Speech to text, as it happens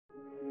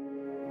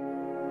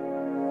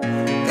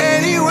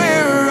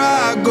Anywhere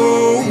I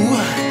go,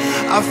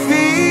 I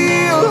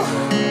feel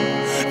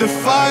the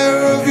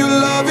fire of your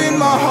love in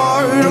my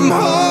heart. I'm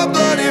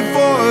hot-blooded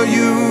for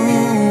you.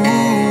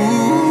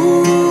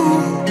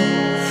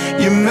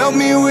 You melt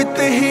me with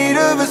the heat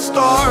of a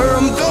star.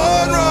 I'm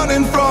done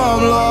running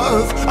from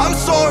love, I'm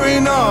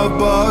soaring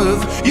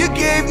above. You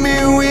gave me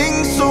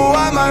wings so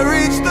I might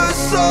reach the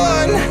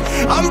sun.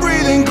 I'm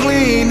breathing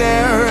clean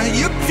air,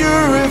 you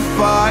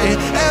purify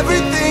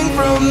everything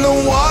from the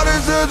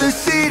waters of the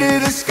sea to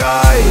the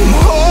sky. I'm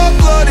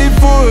hot-blooded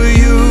for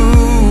you.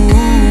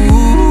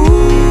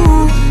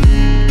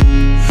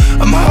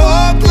 I'm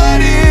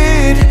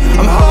hot-blooded,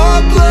 I'm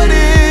hot-blooded.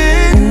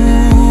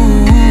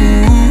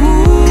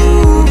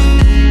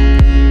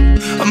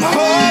 I'm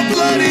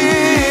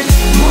hot-blooded,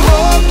 I'm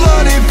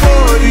hot-blooded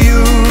for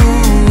you.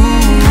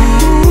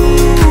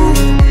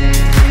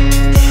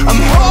 I'm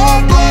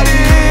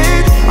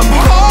hot-blooded, I'm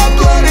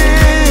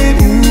hot-blooded.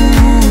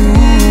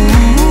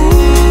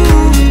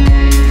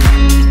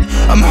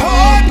 I'm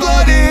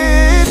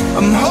hot-blooded,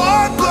 I'm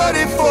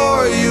hot-blooded for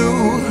you.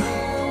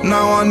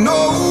 Now I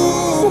know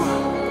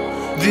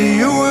that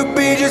you would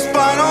be just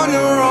fine on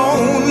your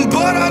own,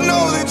 but I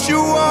know that you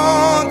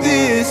want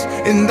this,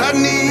 and I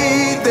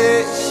need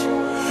this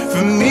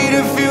for me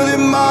to feel that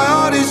my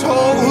heart is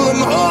whole.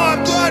 I'm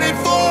hot-blooded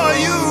for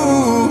you.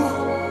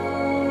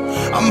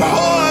 I'm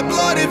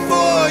hot-blooded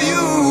for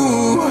you.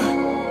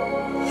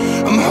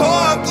 I'm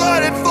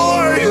hot-blooded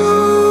for you.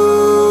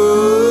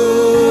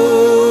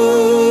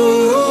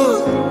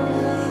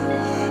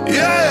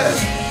 Yeah.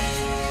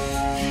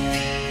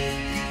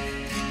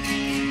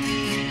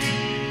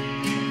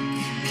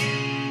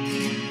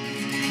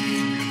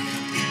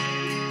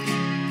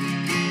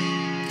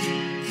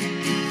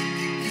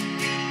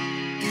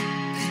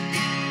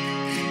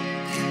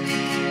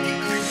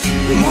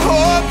 I'm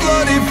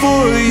hot-blooded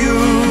for you.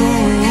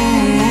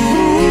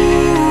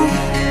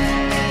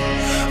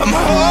 I'm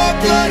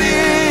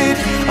hot-blooded,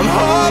 I'm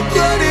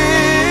hot-blooded.